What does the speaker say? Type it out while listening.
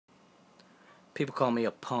People call me a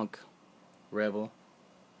punk, rebel,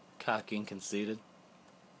 cocky and conceited,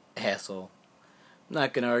 asshole. I'm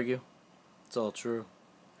not gonna argue. It's all true.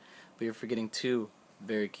 But you're forgetting two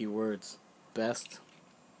very key words. Best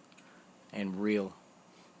and real.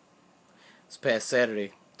 This past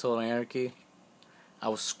Saturday, Total Anarchy, I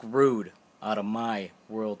was screwed out of my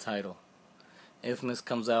world title. Infamous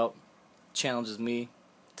comes out, challenges me,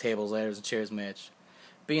 tables, ladders, and chairs match.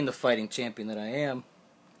 Being the fighting champion that I am,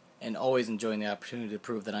 and always enjoying the opportunity to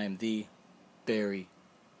prove that I am the very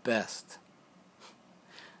best,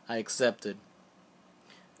 I accepted.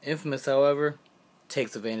 Infamous, however,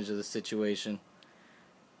 takes advantage of the situation.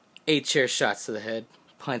 8 chair shots to the head,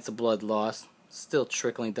 pints of blood lost, still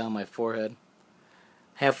trickling down my forehead.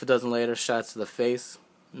 Half a dozen later, shots to the face,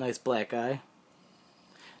 nice black eye.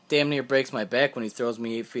 Damn near breaks my back when he throws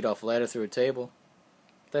me 8 feet off a ladder through a table.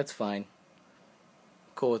 That's fine.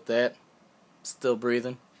 Cool with that. Still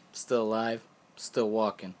breathing, still alive, still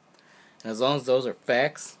walking. And as long as those are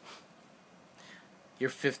facts, your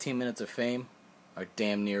 15 minutes of fame are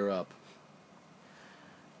damn near up.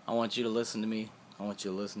 I want you to listen to me. I want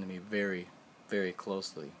you to listen to me very, very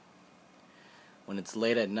closely. When it's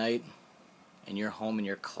late at night and you're home in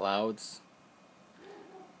your clouds,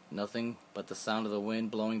 nothing but the sound of the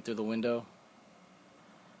wind blowing through the window,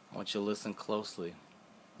 I want you to listen closely.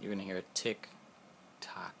 You're going to hear a tick,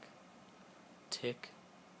 tock, tick,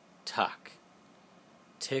 tock,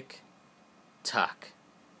 tick, tock.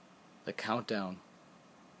 The countdown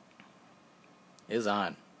is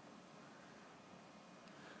on.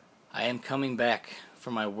 I am coming back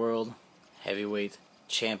for my World Heavyweight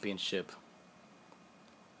Championship.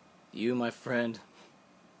 You, my friend,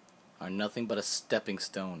 are nothing but a stepping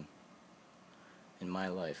stone in my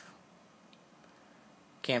life.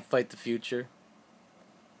 Can't fight the future.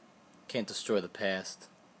 Can't destroy the past.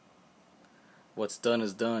 What's done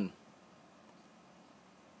is done.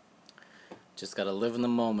 Just gotta live in the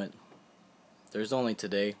moment. There's only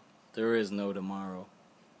today. There is no tomorrow.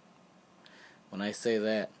 When I say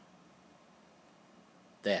that,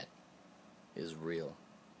 that is real.